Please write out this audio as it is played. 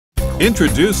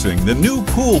Introducing the new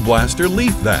Pool Blaster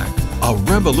Leaf Vac, a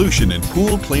revolution in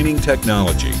pool cleaning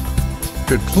technology.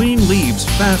 To clean leaves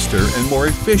faster and more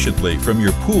efficiently from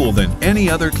your pool than any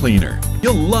other cleaner.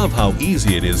 You'll love how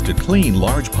easy it is to clean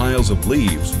large piles of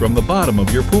leaves from the bottom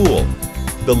of your pool.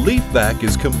 The Leaf Vac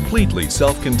is completely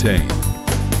self-contained.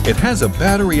 It has a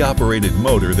battery-operated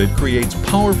motor that creates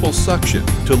powerful suction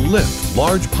to lift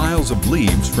large piles of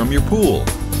leaves from your pool.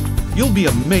 You'll be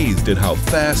amazed at how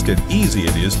fast and easy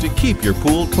it is to keep your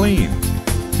pool clean.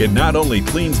 It not only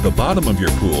cleans the bottom of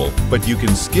your pool, but you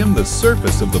can skim the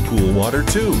surface of the pool water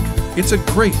too. It's a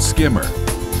great skimmer.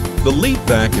 The Leaf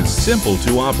Vac is simple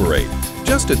to operate.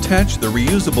 Just attach the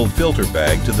reusable filter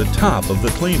bag to the top of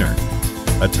the cleaner.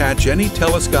 Attach any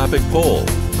telescopic pole,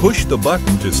 push the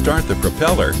button to start the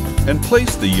propeller, and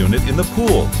place the unit in the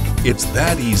pool. It's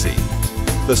that easy.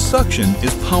 The suction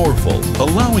is powerful,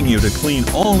 allowing you to clean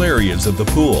all areas of the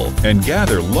pool and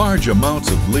gather large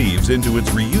amounts of leaves into its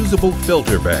reusable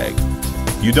filter bag.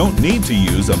 You don't need to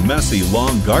use a messy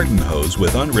long garden hose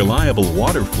with unreliable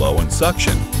water flow and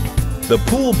suction. The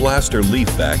Pool Blaster Leaf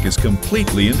Vac is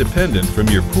completely independent from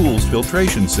your pool's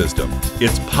filtration system.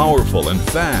 It's powerful and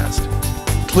fast,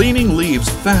 cleaning leaves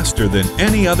faster than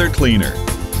any other cleaner.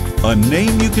 A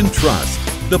name you can trust,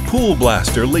 the Pool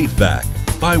Blaster Leaf Vac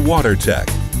by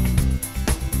WaterTech.